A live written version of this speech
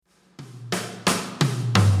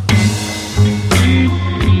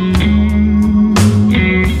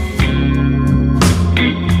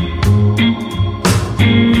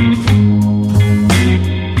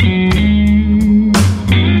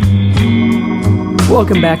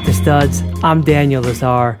Welcome back to Studs. I'm Daniel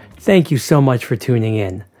Lazar. Thank you so much for tuning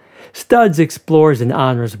in. Studs explores and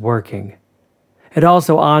honors working. It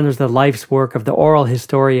also honors the life's work of the oral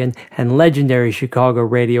historian and legendary Chicago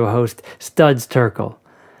radio host Studs Terkel.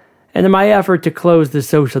 And in my effort to close the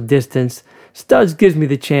social distance, Studs gives me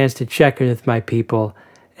the chance to check in with my people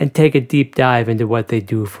and take a deep dive into what they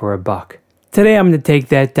do for a buck. Today I'm going to take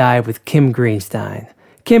that dive with Kim Greenstein.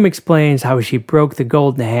 Kim explains how she broke the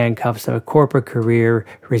golden handcuffs of a corporate career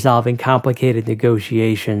resolving complicated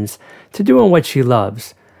negotiations to doing what she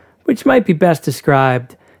loves, which might be best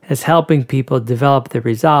described as helping people develop the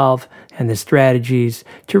resolve and the strategies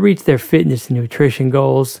to reach their fitness and nutrition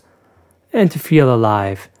goals and to feel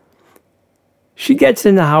alive. She gets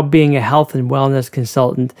into how being a health and wellness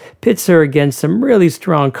consultant pits her against some really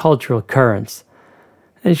strong cultural currents.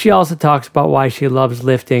 And she also talks about why she loves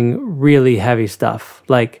lifting really heavy stuff,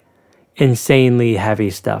 like insanely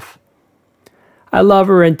heavy stuff. I love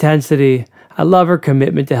her intensity. I love her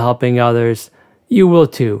commitment to helping others. You will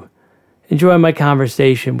too. Enjoy my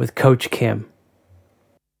conversation with Coach Kim.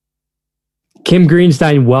 Kim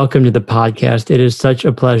Greenstein, welcome to the podcast. It is such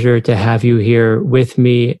a pleasure to have you here with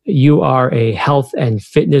me. You are a health and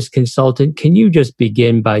fitness consultant. Can you just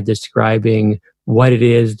begin by describing what it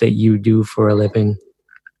is that you do for a living?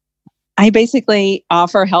 I basically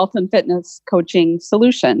offer health and fitness coaching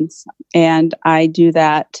solutions, and I do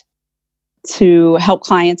that to help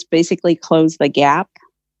clients basically close the gap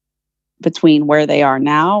between where they are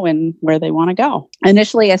now and where they want to go.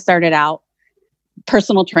 Initially, I started out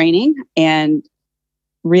personal training and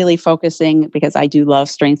really focusing, because I do love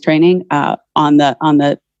strength training, on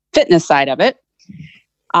the fitness side of it.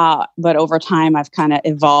 But over time, I've kind of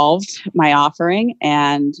evolved my offering,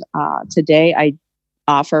 and today I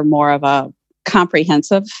offer more of a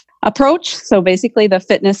comprehensive approach. So basically the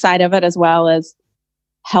fitness side of it, as well as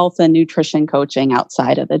health and nutrition coaching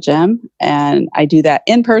outside of the gym. And I do that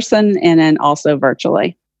in person and then also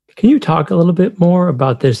virtually. Can you talk a little bit more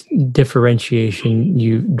about this differentiation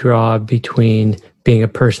you draw between being a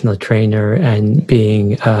personal trainer and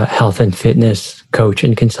being a health and fitness coach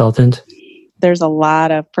and consultant? There's a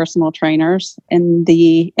lot of personal trainers in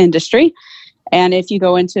the industry. And if you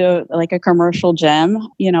go into like a commercial gym,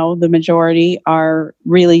 the majority are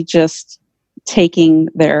really just taking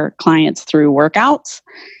their clients through workouts.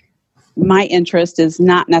 My interest is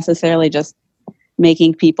not necessarily just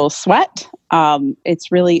making people sweat. It's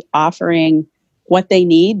really offering what they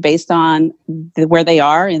need based on where they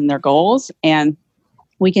are in their goals. And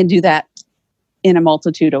we can do that in a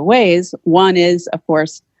multitude of ways. One is, of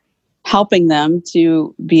course, helping them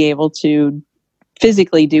to be able to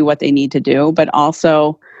physically do what they need to do, but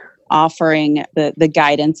also offering the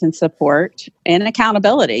guidance and support and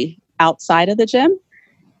accountability outside of the gym.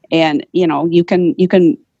 And, you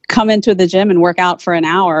can come into the gym and work out for an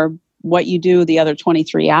hour. What you do the other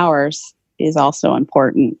 23 hours is also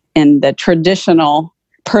important. In the traditional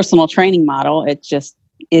personal training model, it just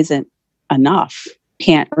isn't enough.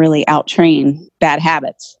 Can't really out-train bad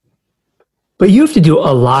habits. But you have to do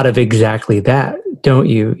a lot of exactly that, don't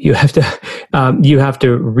you? You have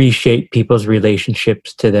to reshape people's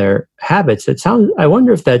relationships to their habits. I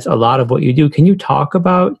wonder if that's a lot of what you do. Can you talk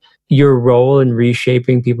about your role in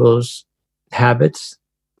reshaping people's habits?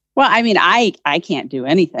 Well, I mean, I can't do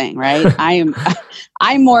anything, right?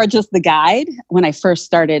 I'm more just the guide. When I first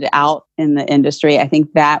started out in the industry, I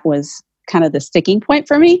think that was kind of the sticking point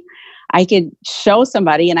for me. I could show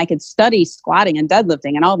somebody and I could study squatting and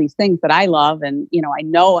deadlifting and all these things that I love and, I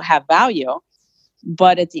know have value.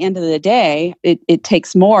 But at the end of the day, it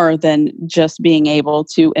takes more than just being able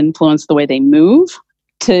to influence the way they move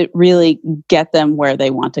to really get them where they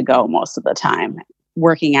want to go most of the time.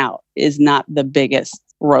 Working out is not the biggest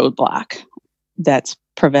roadblock that's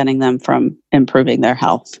preventing them from improving their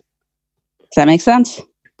health. Does that make sense?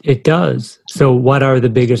 It does. So what are the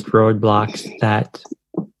biggest roadblocks that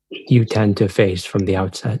you tend to face from the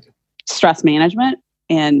outset? Stress management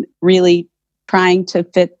and really trying to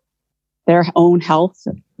fit their own health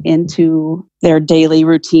into their daily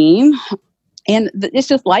routine. And it's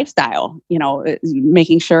just lifestyle,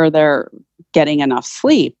 making sure they're getting enough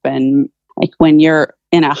sleep. And like when you're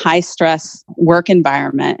in a high stress work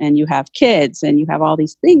environment and you have kids and you have all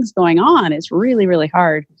these things going on, it's really, really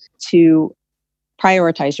hard to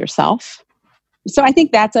prioritize yourself. So I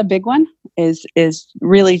think that's a big one is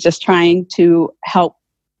really just trying to help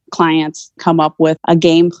clients come up with a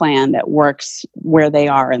game plan that works where they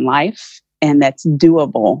are in life and that's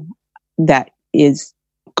doable, that is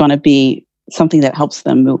going to be something that helps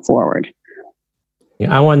them move forward.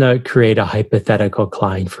 I want to create a hypothetical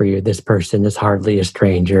client for you. This person is hardly a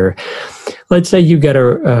stranger. Let's say you get a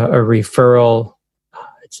referral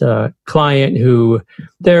It's a client who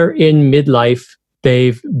they're in midlife.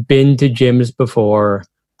 They've been to gyms before.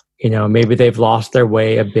 Maybe they've lost their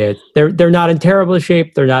way a bit. They're not in terrible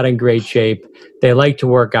shape. They're not in great shape. They like to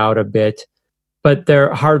work out a bit, but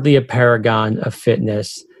they're hardly a paragon of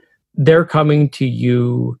fitness. They're coming to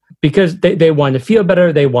you because they want to feel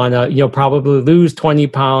better. They want to, probably lose 20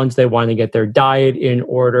 pounds. They want to get their diet in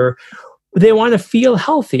order. They want to feel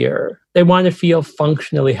healthier. They want to feel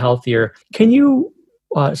functionally healthier. Can you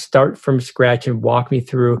start from scratch and walk me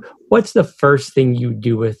through what's the first thing you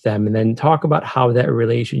do with them, and then talk about how that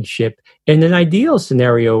relationship in an ideal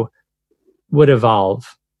scenario would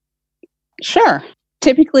evolve? Sure.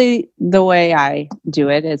 Typically, the way I do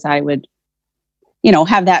it is I would,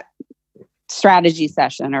 have that strategy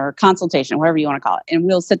session or consultation, whatever you want to call it. And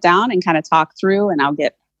we'll sit down and kind of talk through, and I'll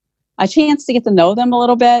get a chance to get to know them a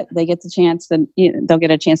little bit. They get the chance to, they'll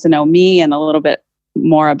get a chance to know me and a little bit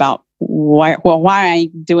more about why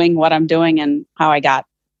I'm doing what I'm doing and how I got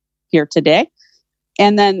here today.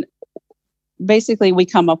 And then basically we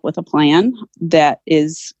come up with a plan that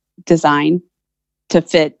is designed to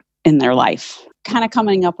fit in their life, kind of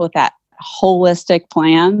coming up with that holistic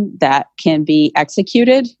plan that can be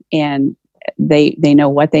executed, and they know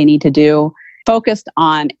what they need to do, focused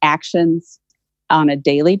on actions on a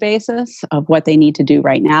daily basis of what they need to do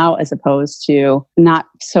right now, as opposed to not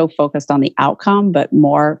so focused on the outcome, but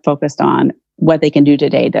more focused on what they can do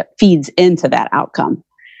today that feeds into that outcome.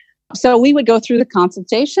 So we would go through the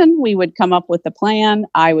consultation. We would come up with the plan.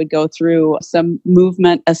 I would go through some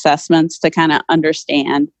movement assessments to kind of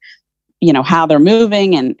understand, how they're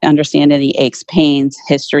moving and understand any aches, pains,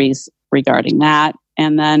 histories regarding that.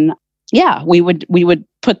 And then, we would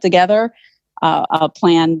put together a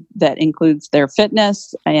plan that includes their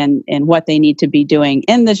fitness and what they need to be doing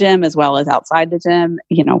in the gym as well as outside the gym.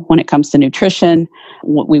 When it comes to nutrition,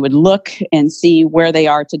 we would look and see where they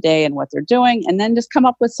are today and what they're doing, and then just come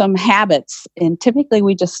up with some habits. And typically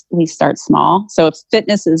we start small. So if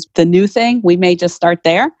fitness is the new thing, we may just start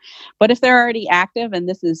there. But if they're already active and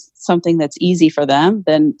this is something that's easy for them,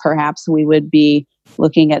 then perhaps we would be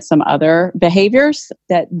looking at some other behaviors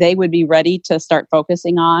that they would be ready to start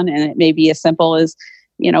focusing on. And it may be as simple as,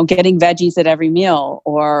 getting veggies at every meal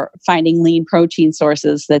or finding lean protein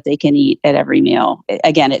sources that they can eat at every meal.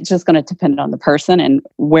 Again, it's just going to depend on the person and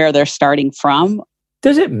where they're starting from.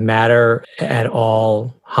 Does it matter at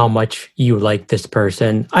all how much you like this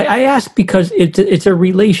person? I ask because it's a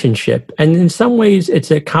relationship. And in some ways, it's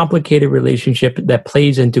a complicated relationship that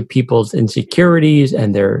plays into people's insecurities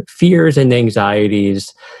and their fears and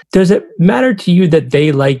anxieties. Does it matter to you that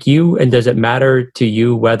they like you? And does it matter to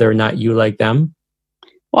you whether or not you like them?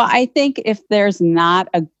 Well, I think if there's not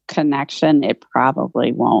a connection, it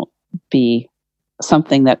probably won't be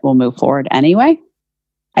something that will move forward anyway.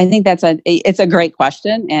 I think it's a great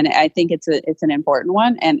question, and I think it's an important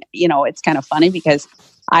one. And it's kind of funny because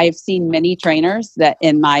I've seen many trainers that,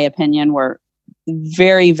 in my opinion, were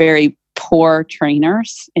very, very poor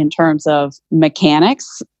trainers in terms of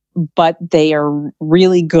mechanics, but they are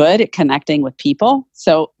really good at connecting with people.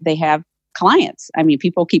 So they have clients. I mean,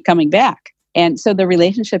 people keep coming back, and so the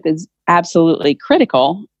relationship is absolutely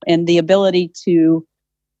critical, and the ability to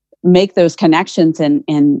make those connections and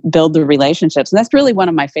build the relationships. And that's really one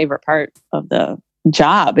of my favorite parts of the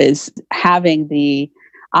job, is having the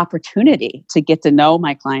opportunity to get to know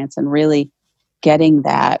my clients and really getting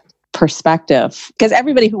that perspective. Because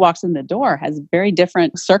everybody who walks in the door has very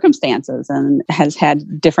different circumstances and has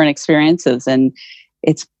had different experiences. And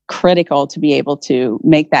it's critical to be able to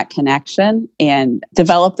make that connection and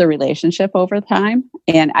develop the relationship over time.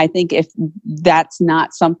 And I think if that's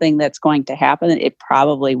not something that's going to happen, it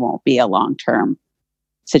probably won't be a long-term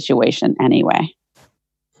situation anyway.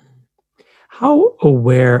 How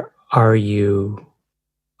aware are you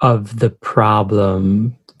of the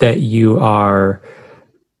problem that you are,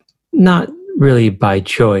 not really by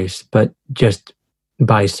choice, but just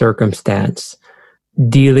by circumstance,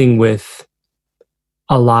 dealing with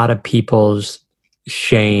a lot of people's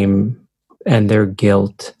shame and their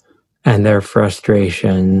guilt and their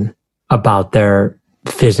frustration about their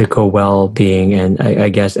physical well-being, and I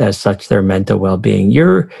guess as such their mental well-being?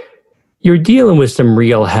 You're dealing with some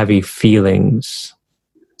real heavy feelings.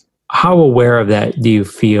 How aware of that do you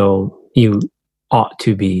feel you ought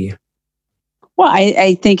to be? Well,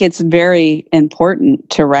 I think it's very important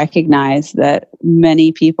to recognize that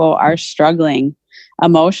many people are struggling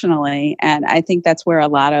emotionally. And I think that's where a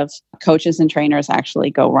lot of coaches and trainers actually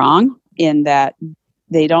go wrong, in that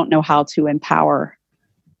they don't know how to empower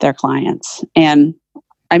their clients. And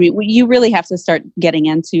I mean, you really have to start getting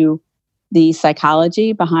into the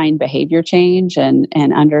psychology behind behavior change and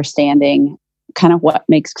understanding kind of what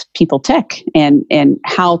makes people tick and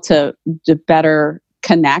how to better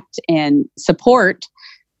connect and support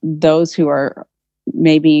those who are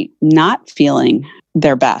maybe not feeling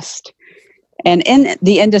their best. And in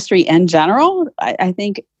the industry in general, I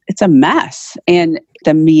think it's a mess. And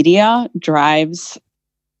the media drives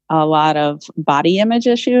a lot of body image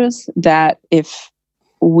issues that if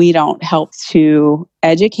we don't help to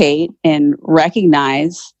educate and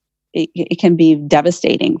recognize, it can be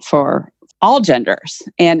devastating for all genders.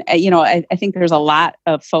 And, I think there's a lot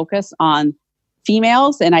of focus on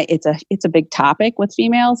females, and it's a big topic with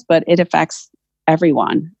females, but it affects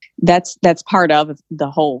everyone. That's part of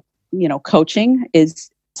the whole, coaching is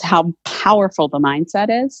how powerful the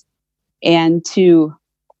mindset is, and to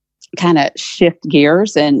kind of shift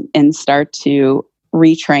gears and start to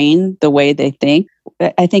retrain the way they think.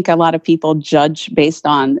 I think a lot of people judge based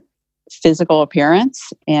on physical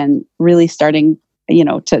appearance, and really starting,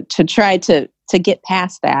 to try to get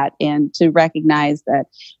past that and to recognize that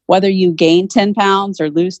whether you gain 10 pounds or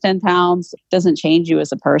lose 10 pounds doesn't change you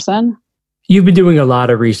as a person. You've been doing a lot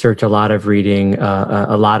of research, a lot of reading,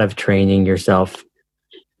 a lot of training yourself.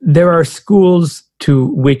 There are schools to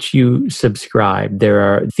which you subscribe. There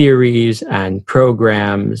are theories and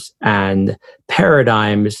programs and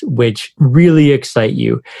paradigms which really excite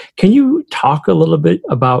you. Can you talk a little bit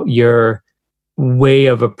about your way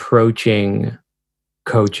of approaching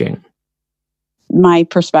coaching? My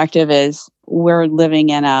perspective is we're living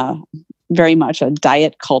in very much a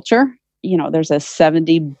diet culture. There's a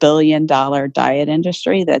 $70 billion diet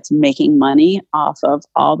industry that's making money off of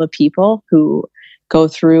all the people who go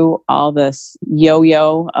through all this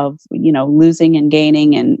yo-yo of, losing and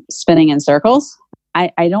gaining and spinning in circles.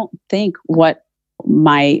 I don't think what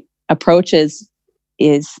my approach is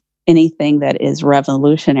anything that is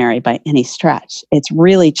revolutionary by any stretch. It's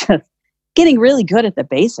really just getting really good at the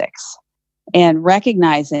basics and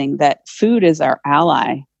recognizing that food is our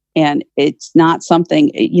ally. And it's not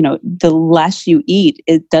something, the less you eat,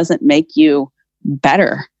 it doesn't make you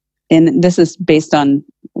better. And this is based on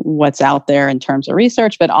what's out there in terms of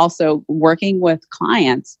research, but also working with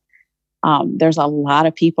clients. There's a lot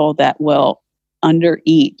of people that will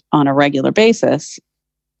undereat on a regular basis.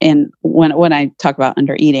 And when I talk about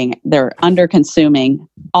undereating, they're under-consuming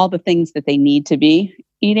all the things that they need to be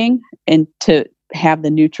eating and to have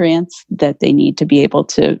the nutrients that they need to be able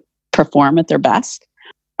to perform at their best.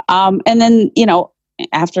 And then,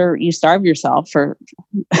 after you starve yourself for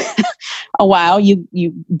a while, you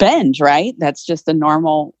binge, right? That's just a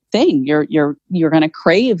normal thing. You're going to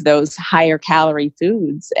crave those higher calorie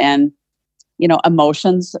foods, and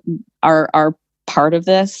emotions are part of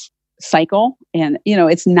this cycle. And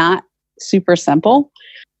it's not super simple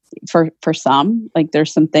for some. Like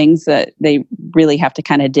there's some things that they really have to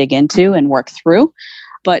kind of dig into and work through.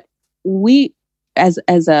 But we, as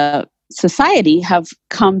a society, have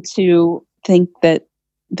come to think that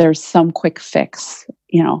there's some quick fix.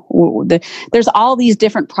 There's all these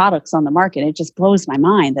different products on the market. It just blows my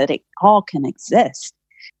mind that it all can exist.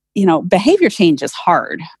 Behavior change is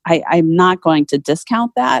hard. I'm not going to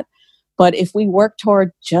discount that. But if we work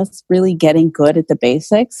toward just really getting good at the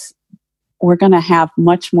basics, we're going to have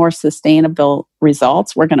much more sustainable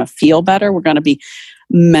results. We're going to feel better. We're going to be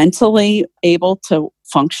mentally able to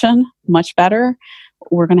function much better.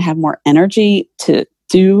 We're going to have more energy to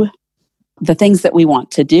do the things that we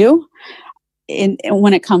want to do. And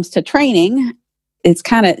when it comes to training, it's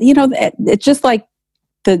kind of, it's just like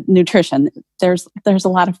the nutrition. There's a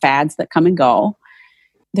lot of fads that come and go.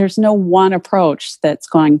 There's no one approach that's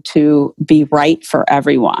going to be right for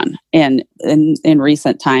everyone. And in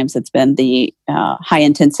recent times, it's been the high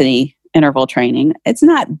intensity interval training. It's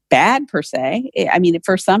not bad per se. I mean,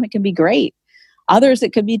 for some, it can be great. Others,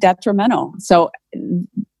 it could be detrimental. So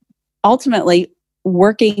ultimately,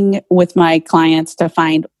 working with my clients to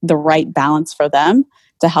find the right balance for them,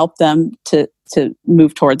 to help them to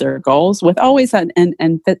move toward their goals with always an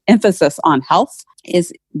emphasis on health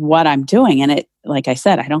is what I'm doing. And like I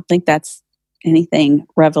said, I don't think that's anything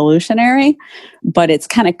revolutionary, but it's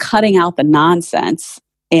kind of cutting out the nonsense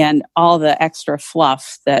and all the extra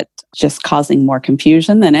fluff that just causing more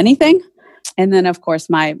confusion than anything. And then, of course,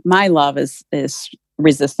 my love is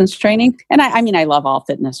resistance training. And I love all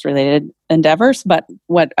fitness related endeavors, but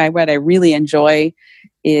what I really enjoy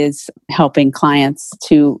is helping clients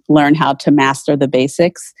to learn how to master the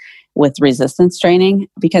basics with resistance training,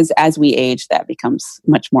 because as we age, that becomes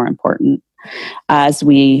much more important as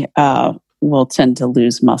we will tend to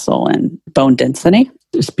lose muscle and bone density.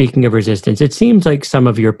 Speaking of resistance, it seems like some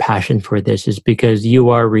of your passion for this is because you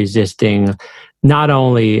are resisting not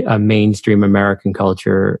only a mainstream American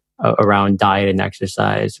culture around diet and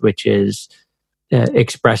exercise, which is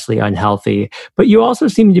expressly unhealthy. But you also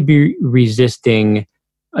seem to be resisting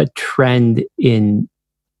a trend in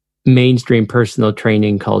mainstream personal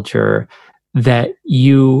training culture that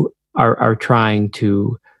you are trying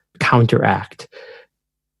to counteract.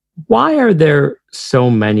 Why are there so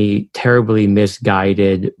many terribly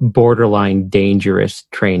misguided, borderline dangerous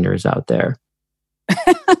trainers out there?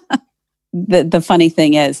 The funny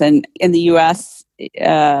thing is, and in the US,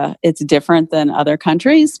 it's different than other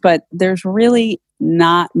countries, but there's really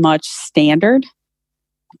not much standard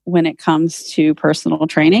when it comes to personal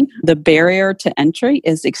training. The barrier to entry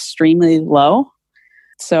is extremely low.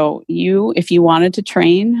 So if you wanted to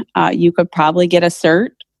train, you could probably get a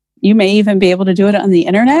cert. You may even be able to do it on the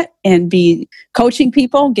internet and be coaching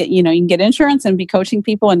people. You can get insurance and be coaching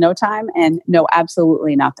people in no time and know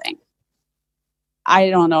absolutely nothing.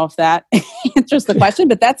 I don't know if that answers the question,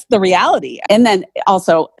 but that's the reality. And then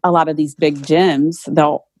also a lot of these big gyms,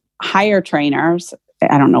 they'll hire trainers.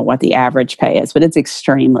 I don't know what the average pay is, but it's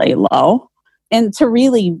extremely low. And to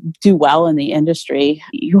really do well in the industry,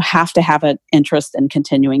 you have to have an interest in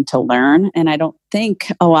continuing to learn. And I don't think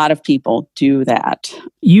a lot of people do that.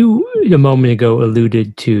 You, a moment ago,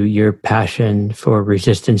 alluded to your passion for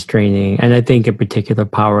resistance training, and I think in particular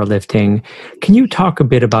powerlifting. Can you talk a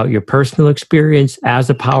bit about your personal experience as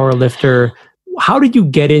a powerlifter? How did you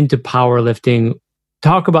get into powerlifting?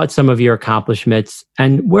 Talk about some of your accomplishments,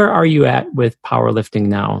 and where are you at with powerlifting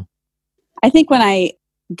now? I think when I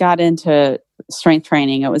got into strength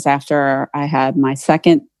training, it was after I had my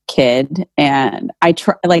second kid, and I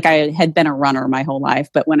had been a runner my whole life,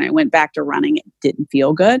 but when I went back to running, it didn't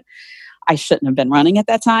feel good. I shouldn't have been running at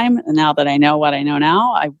that time. And now that I know what I know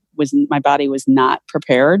now, my body was not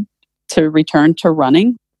prepared to return to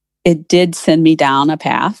running. It did send me down a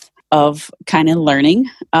path of kind of learning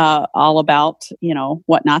all about,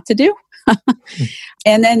 what not to do.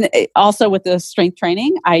 And then also with the strength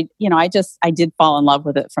training, I did fall in love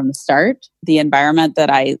with it from the start. The environment that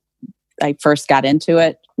I first got into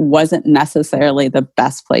it wasn't necessarily the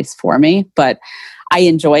best place for me, but I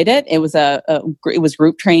enjoyed it. It was it was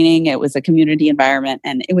group training. It was a community environment,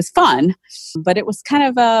 and it was fun, but it was kind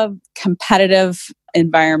of a competitive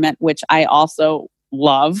environment, which I also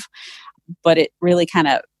love, but it really kind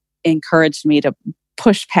of encouraged me to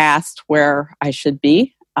push past where I should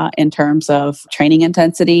be in terms of training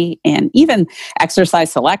intensity and even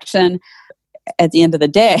exercise selection. At the end of the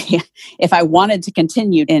day, if I wanted to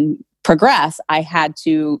continue and progress, I had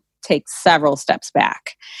to take several steps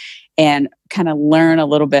back and kind of learn a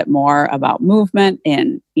little bit more about movement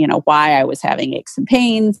and, why I was having aches and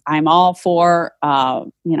pains. I'm all for,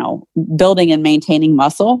 building and maintaining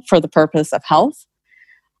muscle for the purpose of health.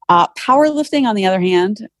 Powerlifting, on the other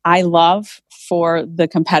hand, I love for the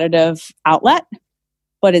competitive outlet,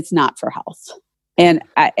 but it's not for health. And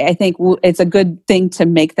I think it's a good thing to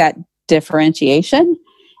make that differentiation.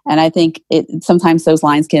 And I think sometimes those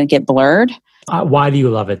lines can get blurred. Why do you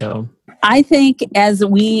love it though? I think as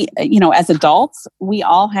as adults, we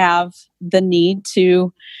all have the need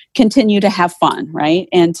to continue to have fun, right?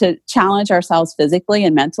 And to challenge ourselves physically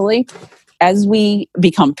and mentally. As we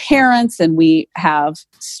become parents and we have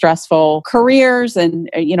stressful careers and,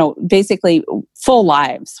 basically full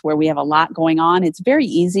lives where we have a lot going on, it's very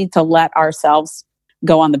easy to let ourselves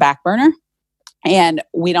go on the back burner. And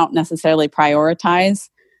we don't necessarily prioritize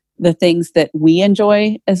the things that we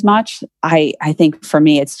enjoy as much. I think for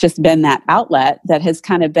me, it's just been that outlet that has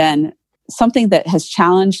kind of been something that has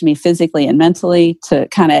challenged me physically and mentally to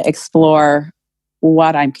kind of explore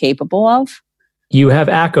what I'm capable of. You have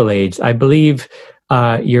accolades. I believe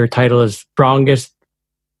your title is strongest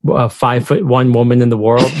 5'1" woman in the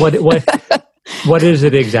world. What is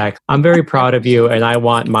it exactly? I'm very proud of you, and I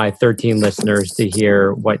want my 13 listeners to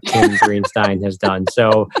hear what Kim Greenstein has done.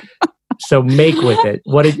 So make with it.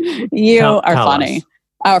 Tell funny.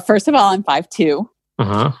 First of all, I'm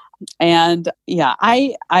 5'2". And yeah,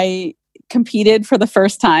 I competed for the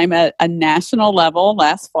first time at a national level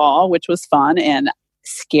last fall, which was fun and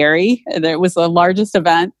scary. It was the largest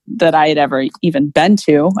event that I had ever even been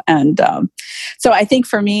to. And so I think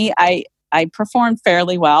for me, I performed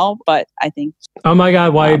fairly well, but I think... Oh my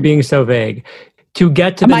God, why are you being so vague? To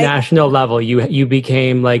get to the national level, you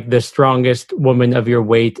became like the strongest woman of your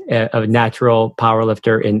weight, a natural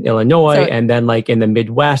powerlifter in Illinois, and then like in the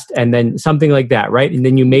Midwest, and then something like that, right? And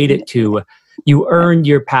then you made it you earned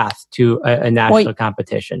your path to a national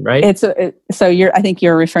competition, right? I think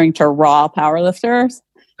you're referring to raw powerlifters,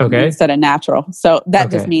 okay, instead of natural. So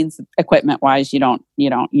that just means equipment wise, you don't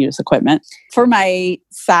use equipment. For my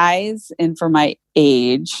size and for my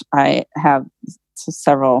age, I have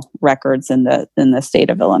several records in the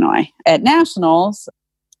state of Illinois. At nationals,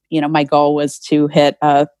 my goal was to hit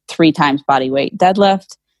a 3 times body weight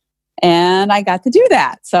deadlift, and I got to do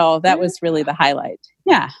that. So that was really the highlight.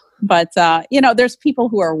 Yeah. But, there's people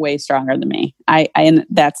who are way stronger than me. And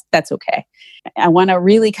that's okay. I want to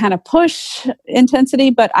really kind of push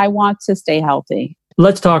intensity, but I want to stay healthy.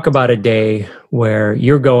 Let's talk about a day where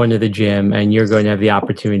you're going to the gym and you're going to have the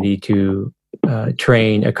opportunity to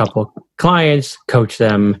train a couple clients, coach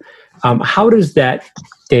them. How does that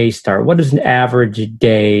day start? What does an average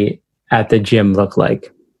day at the gym look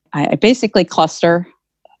like? I basically cluster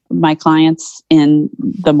my clients in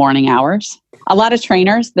the morning hours. A lot of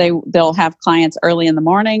trainers, they'll have clients early in the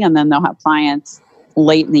morning, and then they'll have clients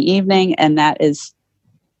late in the evening, and that is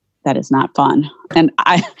not fun. And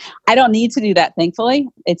I don't need to do that, thankfully.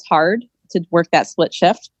 It's hard to work that split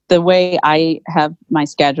shift. The way I have my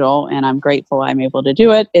schedule, and I'm grateful I'm able to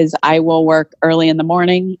do it, is I will work early in the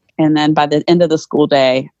morning, and then by the end of the school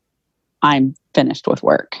day, I'm finished with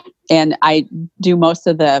work. And I do most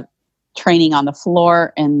of the training on the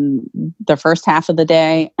floor in the first half of the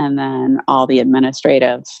day, and then all the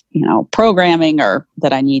administrative, programming or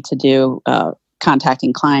that I need to do,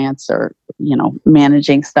 contacting clients or,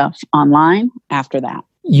 managing stuff online after that.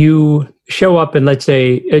 You show up and let's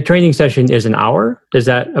say a training session is an hour. Is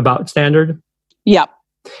that about standard? Yep.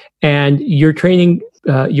 And your training,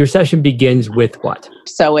 your session begins with what?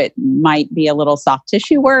 So it might be a little soft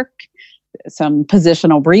tissue work, some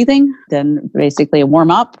positional breathing, then basically a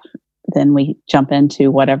warm up. Then we jump into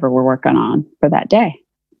whatever we're working on for that day.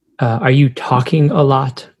 Are you talking a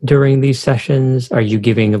lot during these sessions? Are you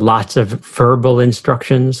giving lots of verbal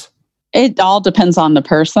instructions? It all depends on the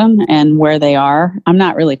person and where they are. I'm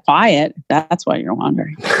not really quiet. That's what you're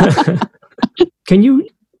wondering. Can you,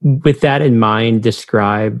 with that in mind,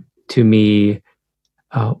 describe to me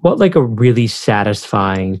what like a really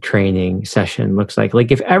satisfying training session looks like?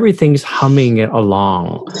 Like if everything's humming it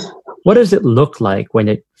along, what does it look like when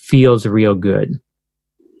it feels real good?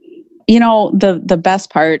 The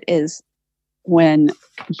best part is when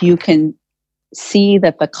you can see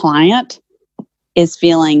that the client is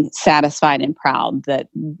feeling satisfied and proud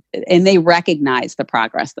and they recognize the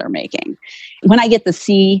progress they're making. When I get to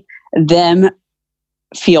see them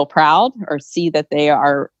feel proud or see that they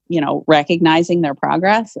are, recognizing their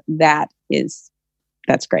progress,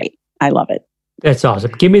 that's great. I love it. That's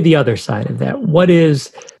awesome. Give me the other side of that. What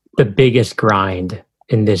is the biggest grind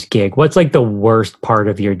in this gig? What's like the worst part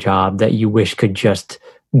of your job that you wish could just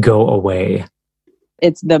go away?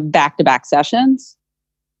 It's the back-to-back sessions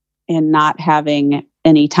and not having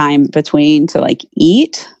any time between to like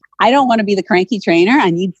eat. I don't want to be the cranky trainer.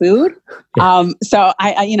 I need food. Yeah. So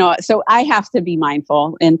I have to be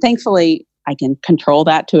mindful, and thankfully I can control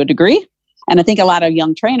that to a degree. And I think a lot of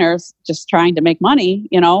young trainers just trying to make money,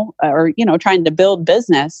 or trying to build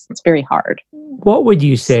business, it's very hard. What would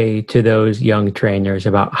you say to those young trainers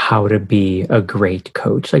about how to be a great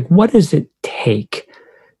coach? Like, what does it take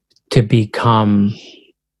to become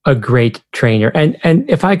a great trainer? And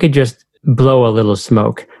if I could just blow a little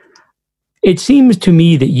smoke, it seems to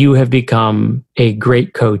me that you have become a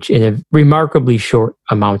great coach in a remarkably short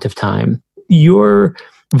amount of time. Your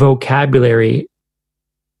vocabulary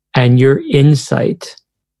and your insight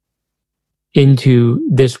into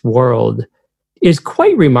this world is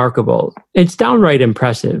quite remarkable. It's downright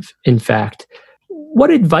impressive, in fact. What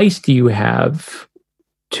advice do you have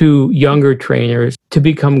to younger trainers to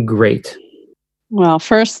become great? Well,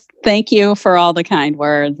 first, thank you for all the kind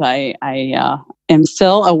words. I am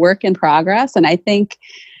still a work in progress. And I think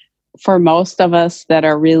for most of us that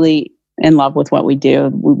are really in love with what we do,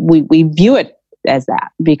 we view it as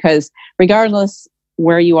that, because regardless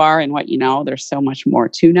where you are and what you know, there's so much more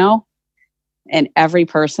to know. And every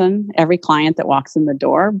person, every client that walks in the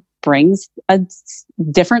door brings a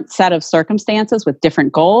different set of circumstances with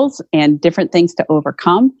different goals and different things to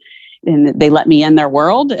overcome. And they let me in their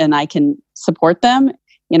world and I can support them.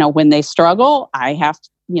 When they struggle, I have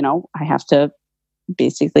to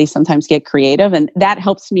basically sometimes get creative, and that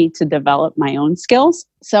helps me to develop my own skills.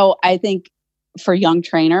 So I think for young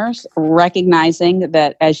trainers, recognizing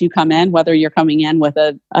that as you come in, whether you're coming in with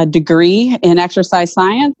a degree in exercise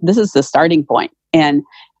science, this is the starting point. And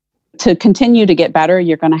to continue to get better,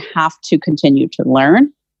 you're going to have to continue to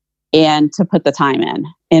learn and to put the time in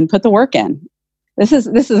and put the work in. This is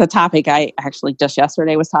a topic I actually just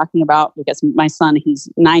yesterday was talking about, because my son, he's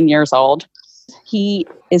 9 years old. He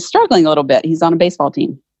is struggling a little bit. He's on a baseball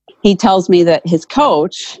team. He tells me that his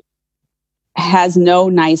coach has no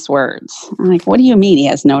nice words. I'm like, what do you mean he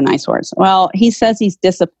has no nice words? Well, he says he's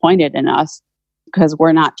disappointed in us because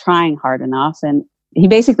we're not trying hard enough. And he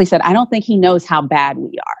basically said, I don't think he knows how bad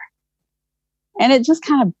we are. And it just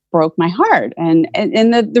kind of broke my heart. And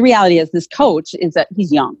the reality is this coach is that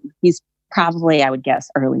he's young. He's probably, I would guess,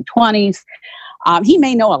 early 20s. He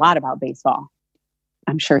may know a lot about baseball.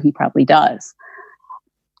 I'm sure he probably does.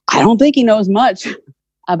 I don't think he knows much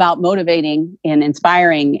about motivating and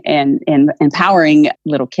inspiring and empowering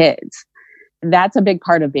little kids. That's a big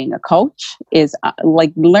part of being a coach, is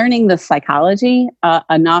like learning the psychology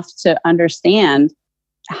enough to understand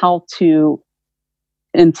how to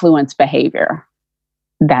influence behavior.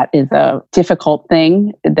 That is a difficult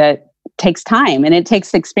thing that takes time, and it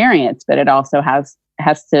takes experience, but it also has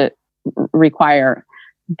to require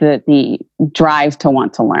the drive to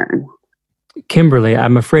want to learn. Kimberly,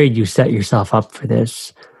 I'm afraid you set yourself up for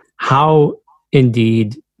this. How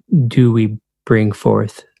indeed do we bring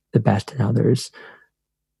forth the best in others?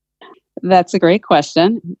 That's a great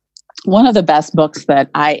question. One of the best books that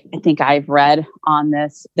I think I've read on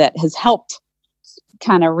this that has helped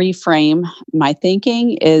kind of reframe my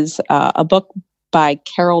thinking is a book by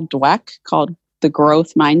Carol Dweck called The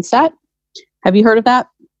Growth Mindset. Have you heard of that?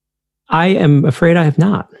 I am afraid I have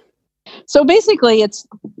not. So basically, it's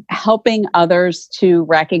helping others to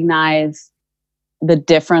recognize the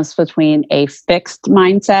difference between a fixed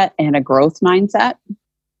mindset and a growth mindset.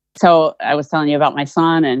 So I was telling you about my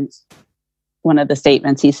son, and one of the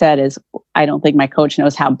statements he said is, I don't think my coach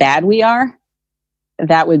knows how bad we are.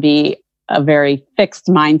 That would be a very fixed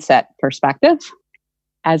mindset perspective,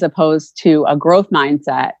 as opposed to a growth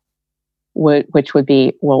mindset, which would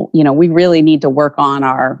be, well, we really need to work on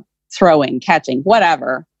our throwing, catching,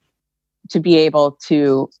 whatever, to be able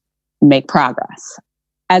to make progress.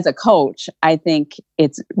 As a coach, I think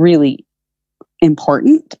it's really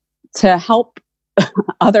important to help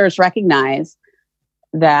others recognize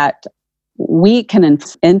that we can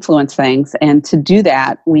influence things. And to do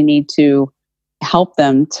that, we need to help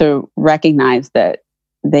them to recognize that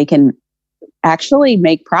they can actually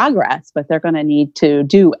make progress, but they're going to need to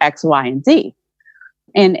do X, Y, and Z.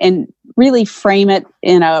 And really frame it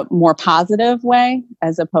in a more positive way,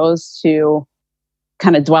 as opposed to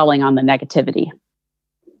kind of dwelling on the negativity.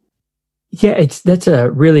 Yeah, that's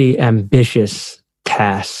a really ambitious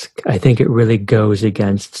task. I think it really goes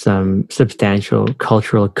against some substantial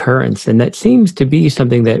cultural currents. And that seems to be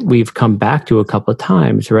something that we've come back to a couple of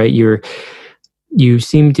times, right? You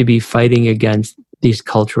seem to be fighting against these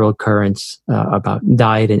cultural currents about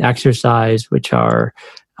diet and exercise, which are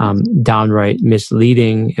downright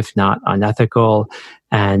misleading, if not unethical.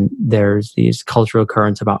 And there's these cultural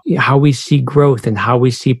currents about how we see growth and how we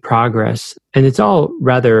see progress. And it's all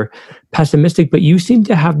rather pessimistic, but you seem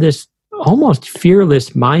to have this almost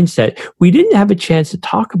fearless mindset. We didn't have a chance to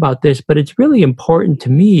talk about this, but it's really important to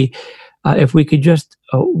me if we could just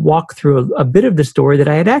walk through a bit of the story that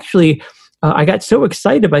I had actually, I got so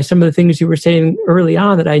excited by some of the things you were saying early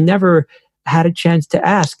on that I never had a chance to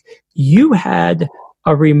ask. You had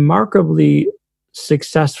a remarkably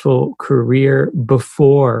successful career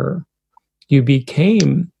before you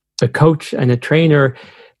became a coach and a trainer.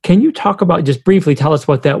 Can you talk about, just briefly tell us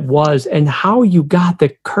what that was and how you got the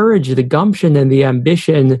courage, the gumption, and the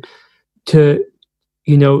ambition to,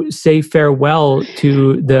 say farewell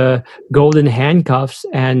to the golden handcuffs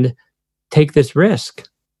and take this risk?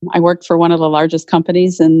 I worked for one of the largest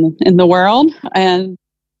companies in the world, and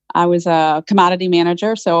I was a commodity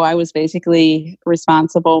manager. So I was basically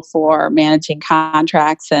responsible for managing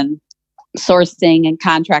contracts and sourcing and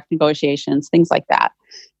contract negotiations, things like that.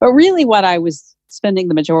 But really what I was spending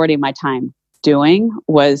the majority of my time doing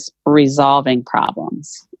was resolving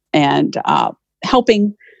problems and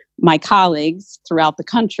helping my colleagues throughout the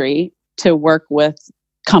country to work with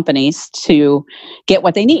companies to get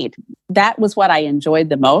what they need. That was what I enjoyed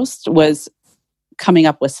the most, was coming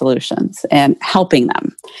up with solutions and helping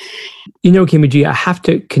them. Kimmy G, I have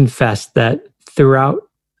to confess that throughout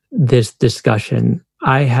this discussion,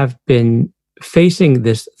 I have been facing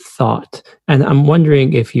this thought, and I'm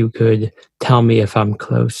wondering if you could tell me if I'm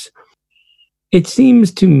close. It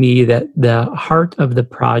seems to me that the heart of the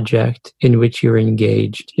project in which you're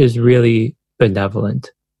engaged is really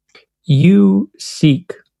benevolent. You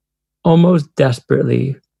seek almost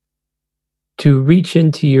desperately to reach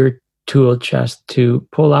into your tool chest to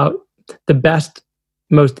pull out the best,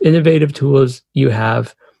 most innovative tools you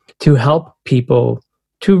have to help people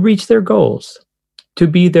to reach their goals, to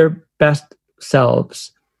be their best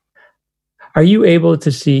selves. Are you able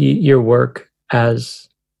to see your work as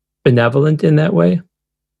benevolent in that way?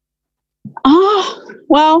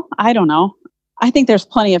 Well, I don't know. I think there's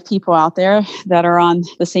plenty of people out there that are on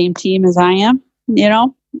the same team as I am,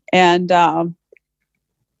 and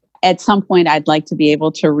at some point I'd like to be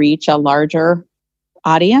able to reach a larger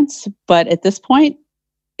audience. But at this point,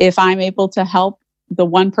 if I'm able to help the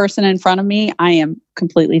one person in front of me, I am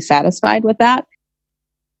completely satisfied with that.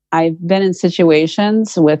 I've been in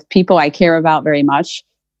situations with people I care about very much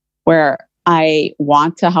where I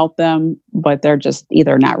want to help them, but they're just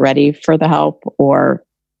either not ready for the help or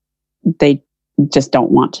they just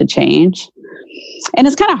don't want to change. And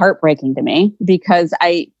it's kind of heartbreaking to me because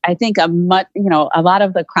I think a lot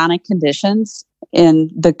of the chronic conditions in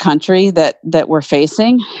the country that we're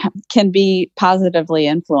facing can be positively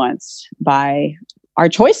influenced by our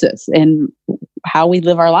choices and how we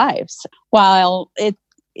live our lives. While it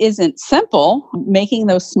isn't simple, making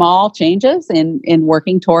those small changes in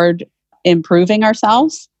working toward improving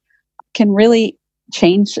ourselves can really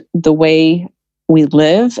change the way we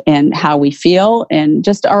live and how we feel and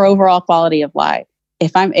just our overall quality of life.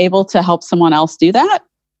 If I'm able to help someone else do that,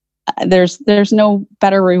 there's no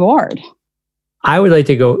better reward. I would like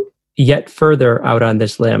to go yet further out on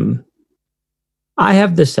this limb. I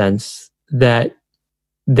have the sense that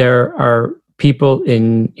there are people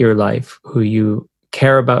in your life who you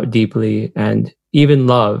care about deeply and even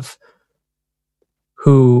love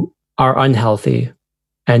who are unhealthy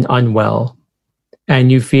and unwell,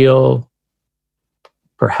 and you feel,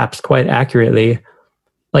 perhaps quite accurately,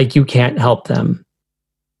 like you can't help them.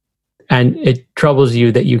 And it troubles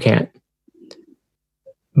you that you can't.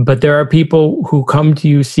 But there are people who come to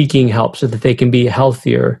you seeking help so that they can be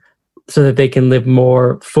healthier, so that they can live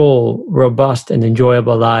more full, robust, and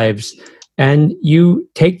enjoyable lives. And you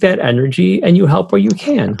take that energy and you help where you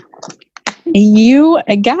can. You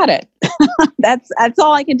got it. That's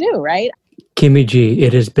all I can do, right? Kimmy G,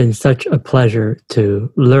 it has been such a pleasure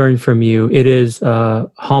to learn from you. It is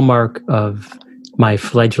a hallmark of my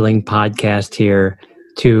fledgling podcast here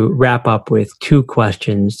to wrap up with 2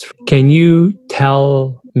 questions. Can you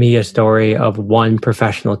tell me a story of one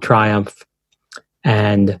professional triumph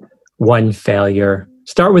and one failure?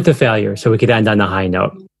 Start with the failure so we could end on a high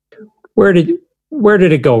note. Where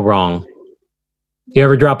did it go wrong? You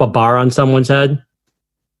ever drop a bar on someone's head?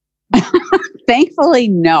 Thankfully,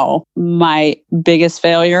 no. My biggest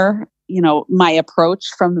failure, my approach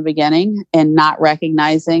from the beginning and not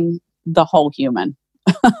recognizing the whole human.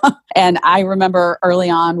 And I remember early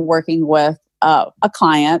on working with a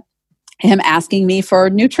client, him asking me for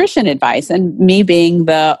nutrition advice and me being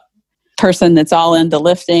the person that's all into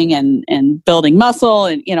lifting and building muscle.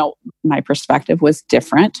 And, my perspective was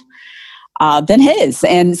different than his.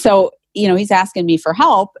 And so, he's asking me for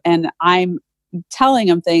help and I'm telling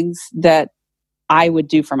him things that I would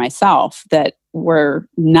do for myself that were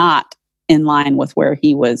not in line with where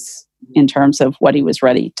he was in terms of what he was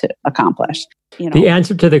ready to accomplish. The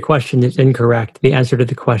answer to the question is incorrect. The answer to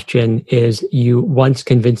the question is you once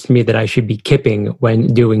convinced me that I should be kipping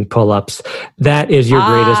when doing pull-ups. That is your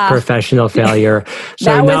greatest professional failure.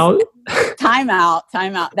 So now... Time out.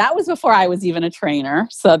 That was before I was even a trainer.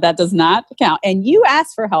 So that does not count. And you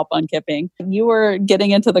asked for help on kipping. You were getting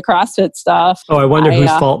into the CrossFit stuff. Oh, I wonder whose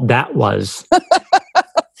fault that was.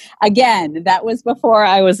 Again, that was before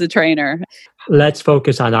I was a trainer. Let's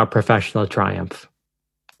focus on our professional triumph.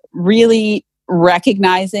 Really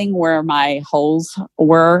recognizing where my holes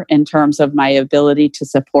were in terms of my ability to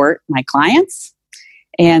support my clients.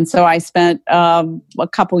 And so I spent a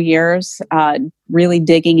couple years really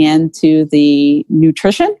digging into the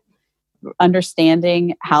nutrition,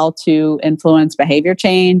 understanding how to influence behavior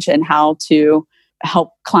change and how to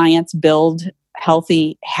help clients build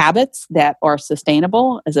healthy habits that are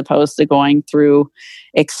sustainable as opposed to going through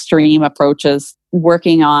extreme approaches,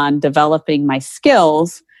 working on developing my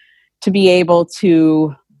skills to be able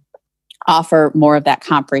to offer more of that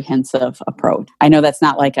comprehensive approach. I know that's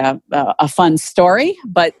not like a fun story,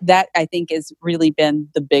 but that I think has really been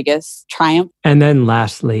the biggest triumph. And then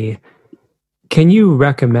lastly, can you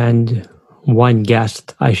recommend one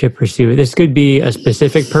guest I should pursue? This could be a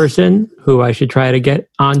specific person who I should try to get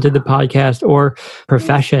onto the podcast or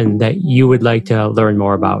profession that you would like to learn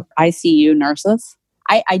more about. ICU nurses.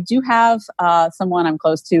 I do have someone I'm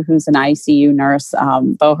close to who's an ICU nurse,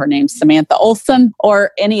 her name's Samantha Olson,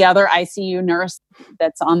 or any other ICU nurse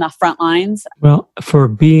that's on the front lines. Well, for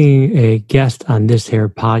being a guest on this here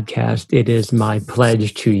podcast, it is my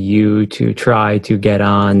pledge to you to try to get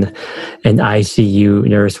on an ICU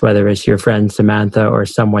nurse, whether it's your friend Samantha or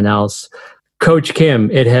someone else. Coach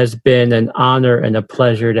Kim, it has been an honor and a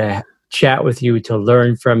pleasure to chat with you, to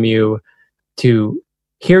learn from you, to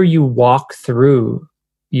hear you walk through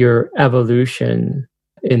your evolution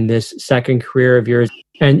in this second career of yours.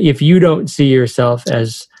 And if you don't see yourself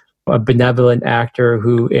as a benevolent actor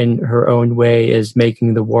who in her own way is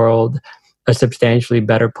making the world a substantially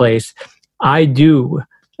better place, I do.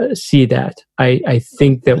 see that. I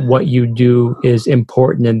think that what you do is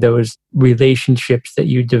important, and those relationships that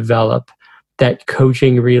you develop, that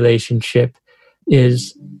coaching relationship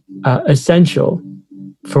is essential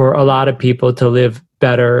for a lot of people to live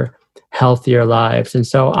better, healthier lives. And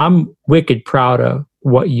so I'm wicked proud of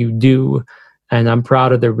what you do, and I'm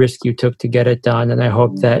proud of the risk you took to get it done. And I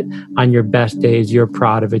hope that on your best days, you're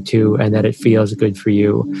proud of it too, and that it feels good for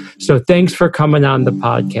you. So thanks for coming on the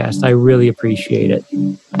podcast. I really appreciate it.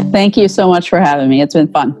 Thank you so much for having me. It's been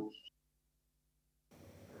fun.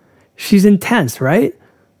 She's intense, right?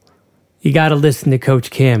 You got to listen to Coach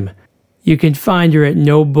Kim. You can find her at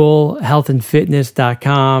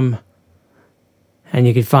noblehealthandfitness.com, and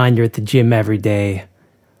you can find her at the gym every day,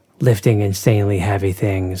 lifting insanely heavy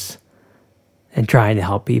things and trying to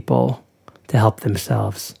help people to help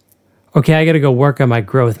themselves. Okay, I got to go work on my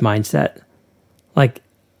growth mindset. Like,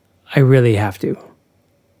 I really have to.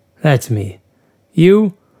 That's me.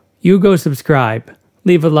 You go subscribe,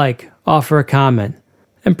 leave a like, offer a comment,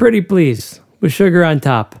 and pretty please, with sugar on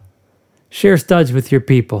top, share Studs with your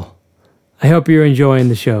people. I hope you're enjoying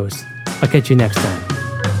the shows. I'll catch you next time.